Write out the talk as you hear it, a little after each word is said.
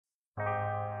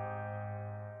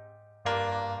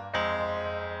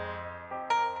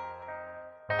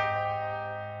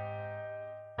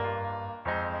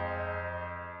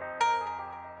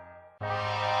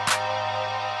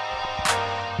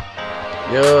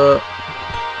Yup.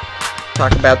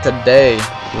 Talk about today,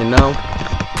 you know?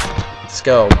 Let's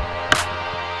go.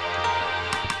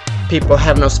 People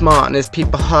have no smartness,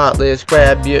 people heartless.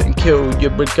 Grab you and kill you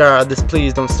regardless.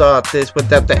 Please don't start this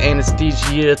without the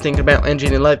anesthesia. Thinking about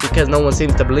ending your life because no one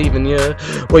seems to believe in you.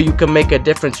 Well, you can make a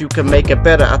difference, you can make it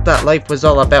better. I thought life was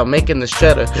all about making the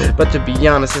shredder, but to be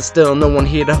honest, there's still no one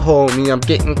here to hold me. I'm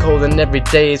getting cold and every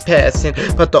day is passing,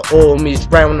 but the old me's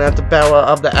rounding out the barrel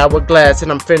of the hourglass,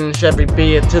 and I'm finished every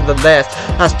beer to the last.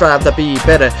 I strive to be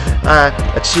better, I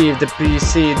achieve the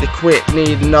BC, the quit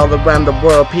needing. All around the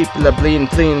world people are bleeding,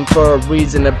 pleading for a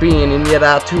reason of being, and yet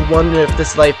I too wonder if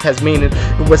this life has meaning.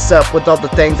 And what's up with all the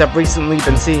things I've recently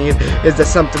been seeing? Is there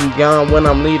something gone when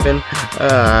I'm leaving?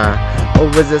 Or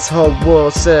is this whole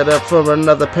world set up for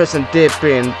another person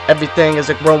dipping? Everything is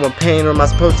a growing pain, or am I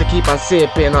supposed to keep on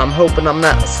sipping? I'm hoping I'm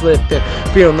not slipping,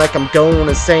 feeling like I'm going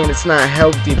insane. It's not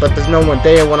healthy, but there's no one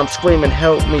there when I'm screaming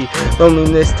help me.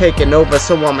 Loneliness taking over,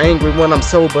 so I'm angry when I'm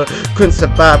sober. Couldn't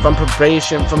survive on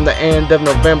probation from the end of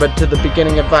November to the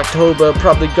beginning of October.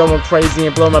 Probably going crazy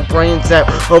and blow my brains out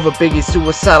over Biggie's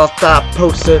suicidal thought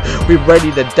poster. We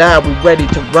ready to die, we ready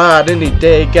to ride. Any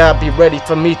day God be ready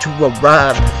for me to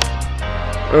arrive.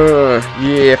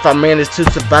 Yeah, if I manage to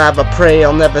survive, I pray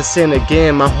I'll never sin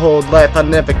again. My whole life I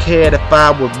never cared if I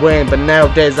would win, but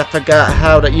nowadays I forgot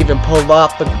how to even pull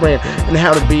off the grin and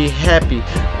how to be happy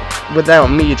without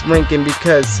me drinking,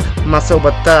 because my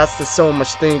sober thoughts there's so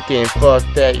much thinking. Fuck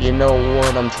that, you know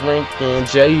what I'm drinking?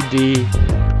 JD.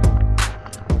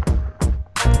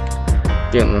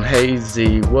 Getting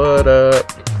hazy, what up?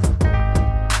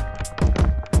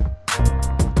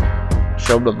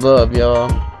 Show the love,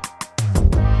 y'all.